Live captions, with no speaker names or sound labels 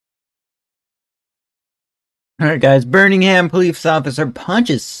Alright guys, Birmingham police officer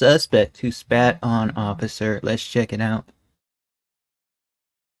punches suspect who spat on officer. Let's check it out.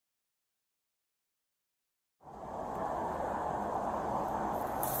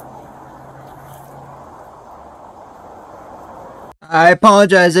 I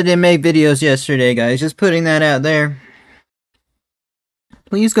apologize I didn't make videos yesterday, guys. Just putting that out there.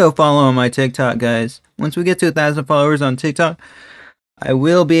 Please go follow on my TikTok, guys. Once we get to 1,000 followers on TikTok, I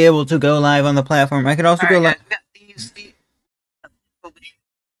will be able to go live on the platform. I could also go live.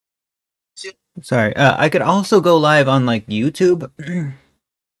 Sorry, I could also go live on like YouTube,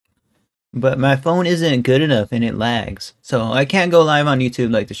 but my phone isn't good enough and it lags, so I can't go live on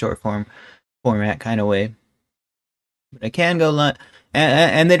YouTube like the short format kind of way. But I can go live,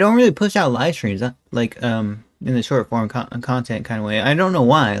 and they don't really push out live streams like in the short form content kind of way. I don't know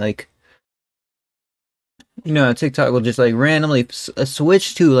why. Like, you know, TikTok will just like randomly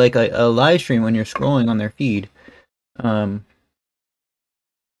switch to like a live stream when you're scrolling on their feed.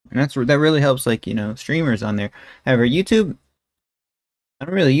 And that really helps, like, you know, streamers on there. However, YouTube, I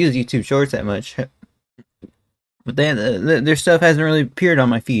don't really use YouTube Shorts that much, but their stuff hasn't really appeared on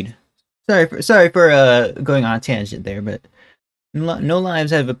my feed. Sorry for going on a tangent there, but no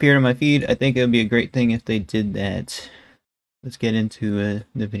lives have appeared on my feed. I think it would be a great thing if they did that. Let's get into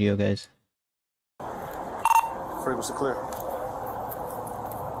the video, guys. Frequency clear.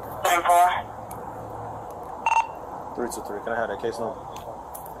 10-4. 323. Can I have that case number?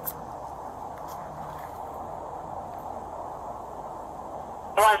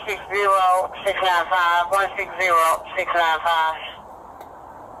 160-695. 160-695.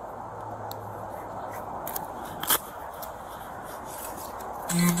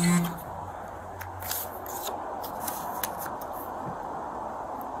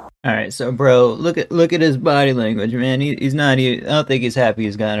 Alright, so bro, look at his body language, man. He's not. I don't think he's happy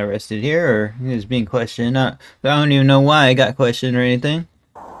he's gotten arrested here, or he's being questioned. I don't even know why he got questioned or anything.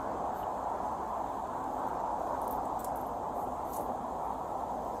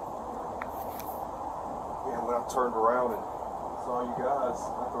 Yeah, when I turned around and saw you guys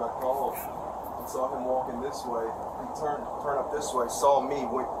after I called and saw him walking this way, he turned up this way, saw me,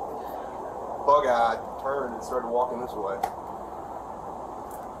 went bug-eyed, turned and started walking this way.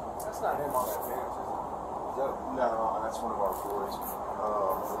 That's not him on that bench, is it? No, that's one of our employees.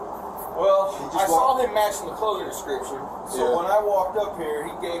 Well, I saw him matching the clothing description, so Yeah. when I walked up here,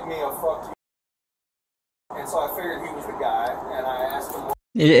 he gave me a fuck you. And so I figured he was the guy, and I asked him.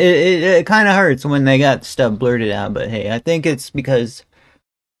 It kind of hurts when they got stuff blurted out, but hey, I think it's because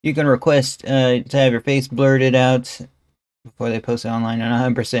you can request to have your face blurted out before they post it online. I'm not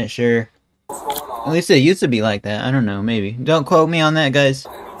 100% sure. What's going on? At least it used to be like that. I don't know, maybe. Don't quote me on that, guys.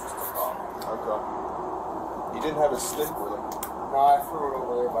 Okay. He didn't have his stick with him. No, I threw it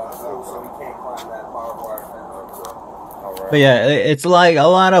over there by the school, so he can't climb that barbed wire fence. But yeah, it's like a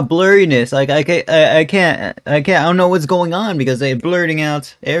lot of blurriness. Like I can't. I don't know what's going on because they're blurting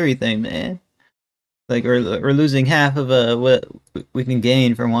out everything, man. Like we're losing half of what we can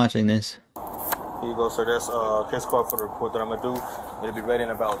gain from watching this. Here you go, sir. That's case card for the report that I'm gonna do. It'll be ready in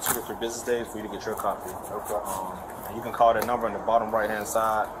about 2 to 3 business days for you to get your copy. Okay. And you can call that number on the bottom right-hand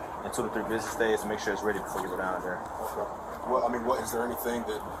side in 2 to 3 business days to make sure it's ready before you go down there. Okay. Well, I mean, what is there anything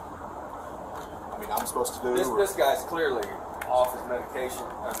that I'm supposed to do? This guy's clearly off his medication.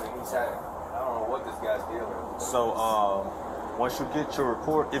 I mean, I don't know what this guy's dealing with. So, once you get your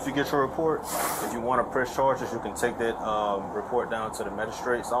report, if you get your report, if you want to press charges, you can take that report down to the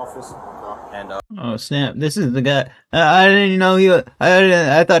magistrate's office. And Oh snap! This is the guy. I didn't know he.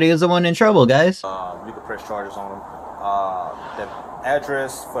 I thought he was the one in trouble, guys. you can press charges on him. The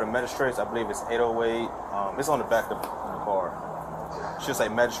address for the magistrates, I believe it's 808. It's on the back of the car. It should say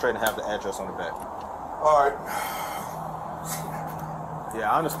magistrate and have the address on the back. All right.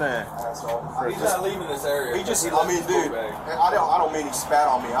 Yeah, I understand. He's not leaving this area. He just, I mean, dude, I don't mean he spat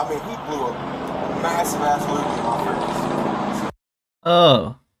on me. I mean, he blew a massive ass loop in my face.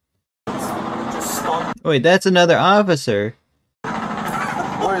 Oh. Just stunk. Wait, that's another officer.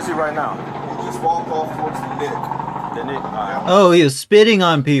 Where is he right now? He just walked off towards the Nick. The Nick? Oh, he was spitting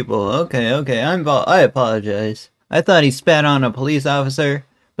on people. Okay. I apologize. I thought he spat on a police officer.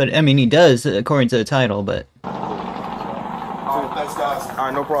 But, I mean, he does, according to the title, but... Alright, thanks, guys.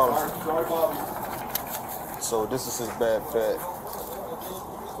 Alright, no problem. Sorry, Bobby. So, this is his bad pet.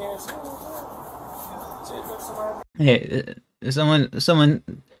 Hey, someone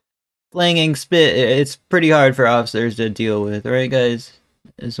flanging spit, it's pretty hard for officers to deal with, right, guys?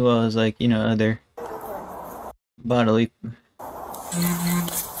 As well as, like, you know, other bodily...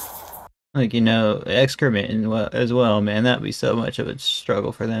 Like, you know, excrement and as well, man. That'd be so much of a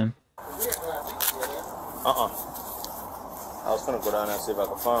struggle for them. I was gonna go down there and see if I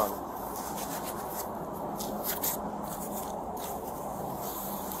could find him.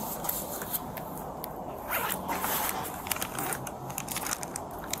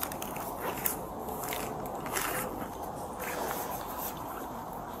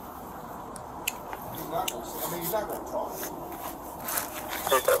 He's not gonna talk.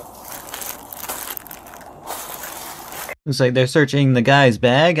 Looks like they're searching the guy's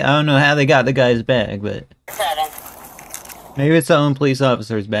bag. I don't know how they got the guy's bag, but maybe it's the own police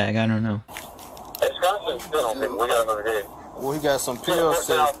officer's bag. I don't know. Well, he got some pills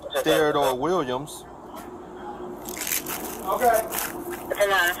to Theodore Williams. Okay.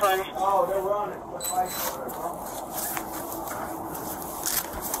 It's Oh, they're running.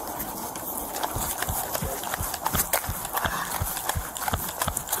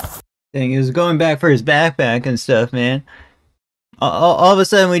 Thing. He was going back for his backpack and stuff, man. All of a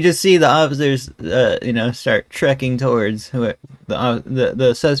sudden, we just see the officers, you know, start trekking towards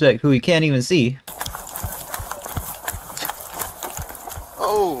the suspect, who we can't even see.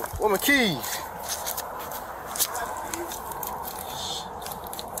 Oh, where my keys?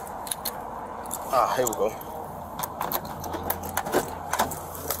 Ah, here we go.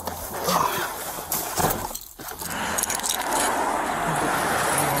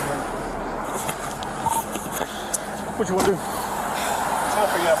 What you want to do? Trying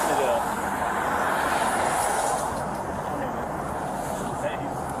to figure out for the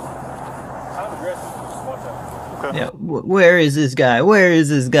I'm aggressive. Just watch out. Okay. Yeah, where is this guy? Where is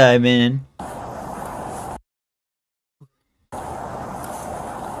this guy, man?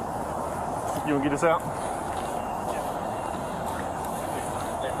 You wanna get this out?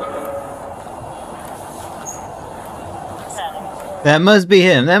 That must be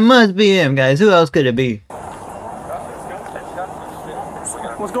him. That must be him, guys. Who else could it be?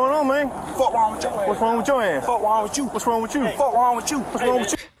 What's going on, man? Fuck wrong with your ass. What's wrong with your ass? Fuck wrong with you. What's wrong with you? Fuck wrong with you. What's wrong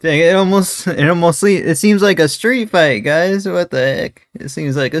with you? Dang, it seems like a street fight, guys. What the heck? It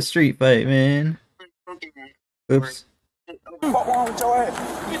seems like a street fight, man. Oops. Fuck wrong with your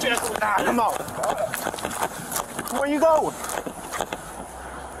ass? Get your ass. Nah, come on. Where you going?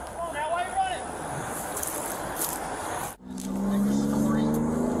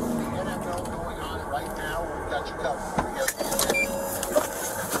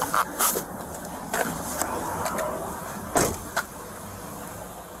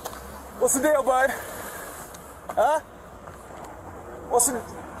 What's the deal, bud? Huh? What's the...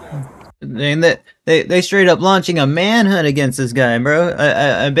 Dang, they straight up launching a manhunt against this guy, bro.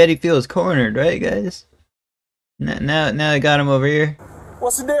 I bet he feels cornered, right, guys? Now I got him over here.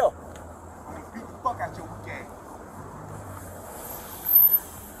 What's the deal? Fuck out your game.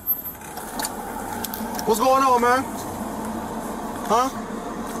 What's going on, man? Huh?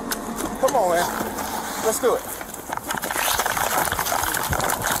 Come on, man. Let's do it.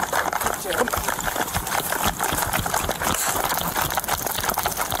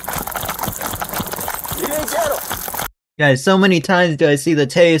 You didn't get him. Guys, so many times do I see the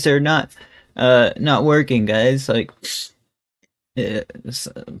taser not working, guys. Like, for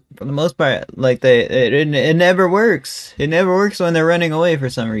the most part, like it never works. It never works when they're running away for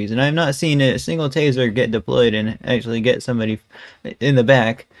some reason. I've not seen a single taser get deployed and actually get somebody in the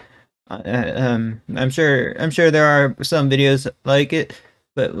back. I'm sure there are some videos like it,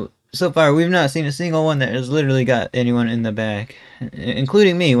 but so far we've not seen a single one that has literally got anyone in the back,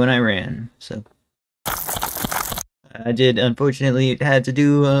 including me when I ran. So I did, unfortunately, had to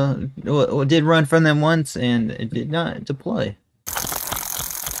do did run from them once, and it did not deploy.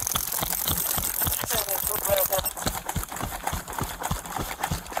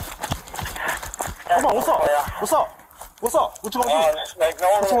 Come on, what's up? What's up? What's up? What you gonna do?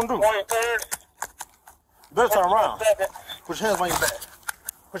 What you gonna do? You better turn around. Put your hands on your back.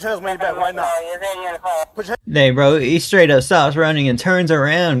 Put your hands on your back right now. Put your Hey, bro, he straight up stops running and turns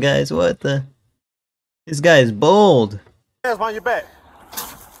around, guys. What the? This guy is bold. hands on your back.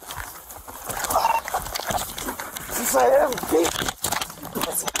 You say that?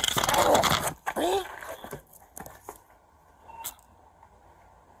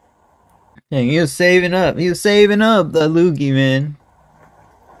 Dang, he was saving up. He was saving up, the loogie, man.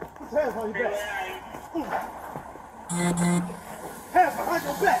 Hands on your back. Hands behind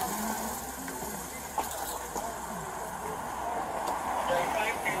your back.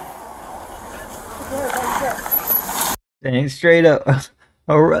 Dang, straight up.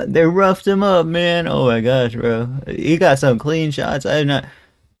 They roughed him up, man. Oh my gosh, bro. He got some clean shots. I have not.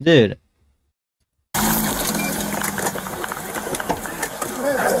 Dude.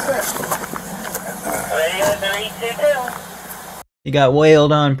 He got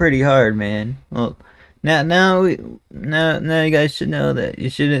wailed on pretty hard, man. Well, Now you guys should know that you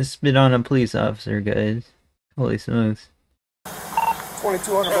shouldn't spit on a police officer, guys. Holy smokes.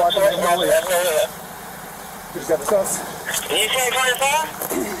 2200 block of Magnolia. You just got the sus? You say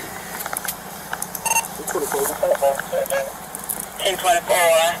 24? 1024 and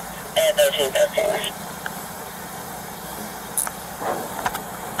 1313.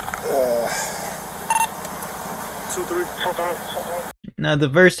 2-3. Now, the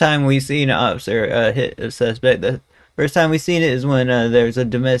first time we seen an officer hit a suspect, the first time we seen it is when there's a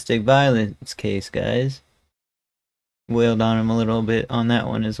domestic violence case, guys. Wailed on him a little bit on that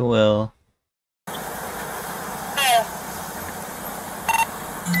one as well.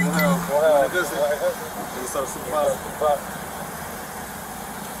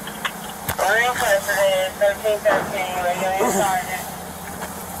 Real president, 1313, radio sergeant.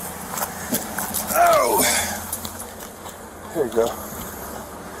 Oh! Here you go.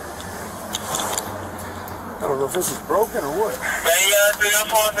 I don't know if this is broken or what. Radio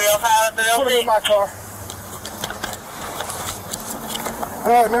 304, 305, Put it in 306. my car.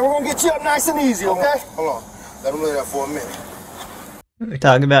 Alright, man, we're gonna get you up nice and easy, okay? Hold on. Let him lay that for a minute. We're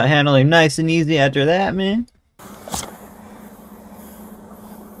talking about handling nice and easy after that, man.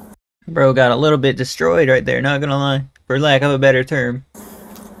 Bro got a little bit destroyed right there, not gonna lie. For lack of a better term.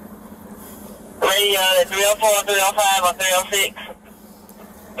 Radio 304, 305, or 306.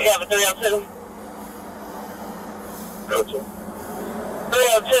 You have a 302? 302,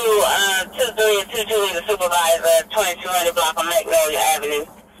 23 and 22 in the supervisor, 2200 block of Magnolia Avenue.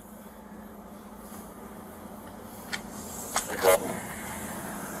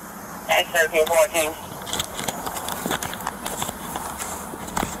 That's 1314.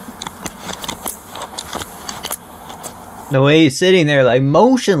 The way he's sitting there, like,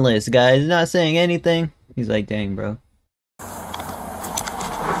 motionless, guys, not saying anything. He's like, dang, bro.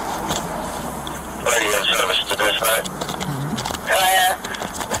 Radio service to dispatch.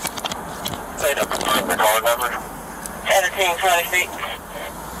 Say the call number. 1726.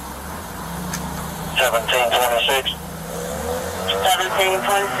 1726.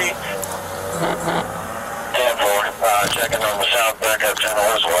 1726. 10-4. Checking on the south backup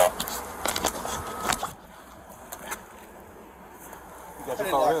channel as well.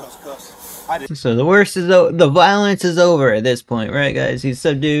 So the worst is the violence is over at this point, right, guys? He's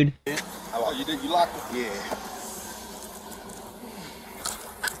subdued. Oh, you did? You locked it? Yeah.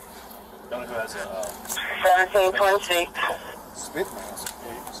 Don't know who has a 1726. Spit mask.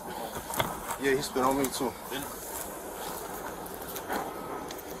 Yeah, he spit on me too.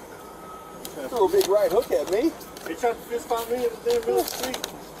 Threw a big right hook at me. He tried to fist fight me in the damn middle of the street.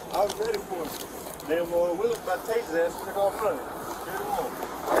 I was ready for him. Damn Willis about to take his ass, put it off running.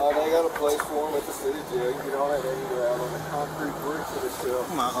 They got a place for him at the city jail. You get on that, they need out on the concrete bricks of the shell.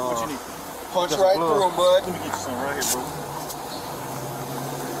 Come on, what you need? Punch right through him, bud. Let me get you some right here, bro.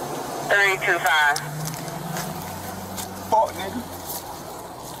 325. Fuck, nigga.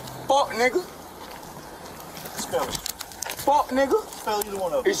 Fuck, nigga. Spell it. Fuck, nigga. Spell either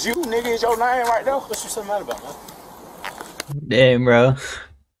one of them. It's you, nigga. It's your name right there. What's you so mad about, man? Damn, bro.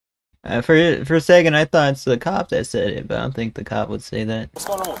 For a second, I thought it's the cop that said it, but I don't think the cop would say that. What's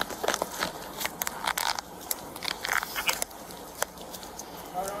going on?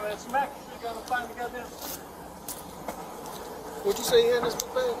 What'd you say you had in this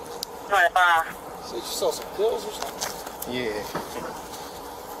book bag? 25. Said you saw some pills or something? Yeah.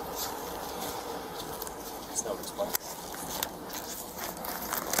 It's no explain.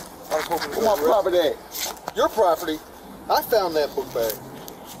 Where my property at? Your property? I found that book bag.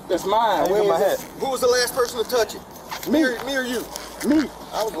 That's mine. Where my head? Who was the last person to touch it? Me or you? Me.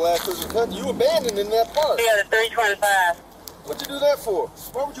 I was the last person to touch it. You abandoned in that park. You got a 325. What'd you do that for?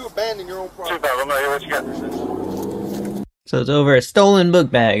 Why would you abandon your own property? I'm not here. What you got? So it's over a stolen book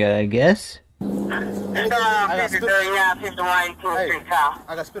bag, I guess. It's around 5039, 51, 18th Street South.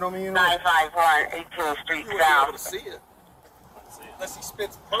 I got spit on me, you know? 951, 18th Street You wouldn't be able to South. see it. Unless he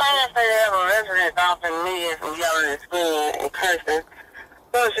spits. Plans they have a resident often meetings and yelling and screaming and cursing.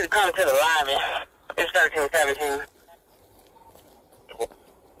 So should come to the lobby. It's 1317.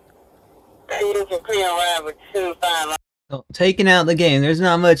 You can clear around with 2-5. So, taking out the game. There's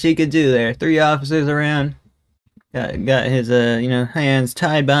not much he could do there. 3 officers around. Got his hands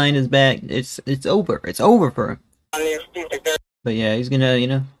tied behind his back. It's over. It's over for him. But yeah, he's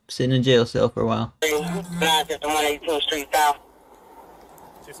gonna sit in a jail cell for a while. 951, 18th Street South.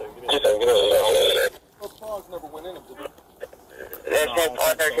 Those paws never went in him, did they? That's it,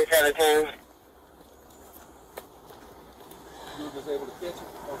 1317. You were just able to catch him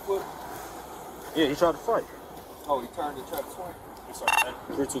on foot? Yeah, he tried to fight. Oh, he turned and tried to swing? I'm sorry, man.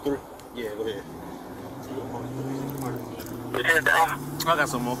 323. Yeah, go ahead. I got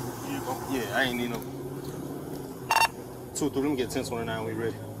some more. Yeah, I ain't need no. 2 through them get 1029 we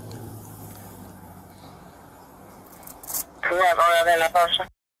ready.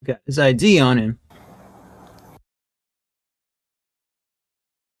 Got his ID on him.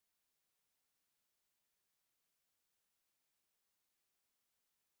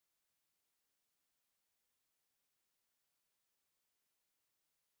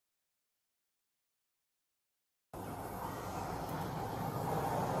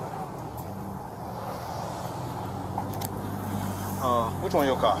 Which one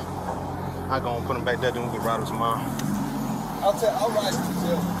your car? I gonna put them back there, then we can ride them tomorrow. I'll ride you to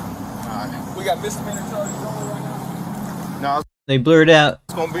jail. Alright. We got misdemeanor charges on right now. No, They blurred out.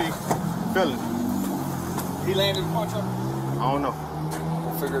 it's gonna be felony. He landed a punch up. I don't know.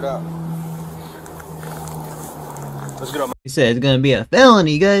 We'll figure it out. Let's get up. He said it's gonna be a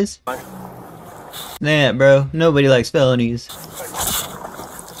felony, guys. Nah, bro. Nobody likes felonies.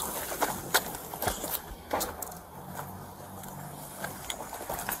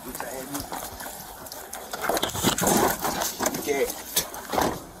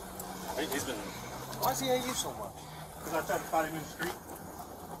 Why is he at you so much? Because I tried to fight him in the street.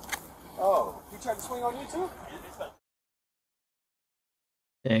 Oh, he tried to swing on you too?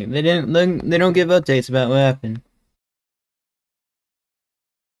 Dang, they don't give updates about what happened.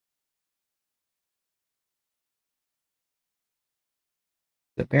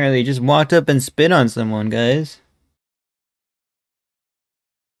 Apparently, he just walked up and spit on someone, guys.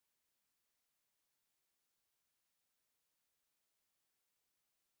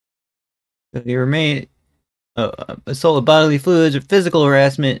 So he remained assault of bodily fluids, or physical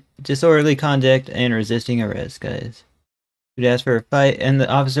harassment, disorderly conduct, and resisting arrest, guys. He'd asked for a fight, and the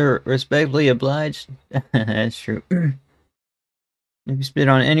officer respectfully obliged. That's true. If you spit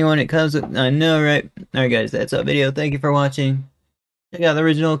on anyone, it comes with. I know, right? Alright, guys, that's our video. Thank you for watching. Check out the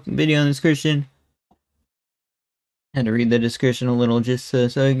original video in the description. Had to read the description a little just so you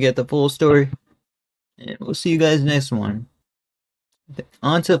can get the full story. And we'll see you guys next one.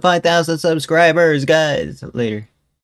 On to 5,000 subscribers, guys. Later.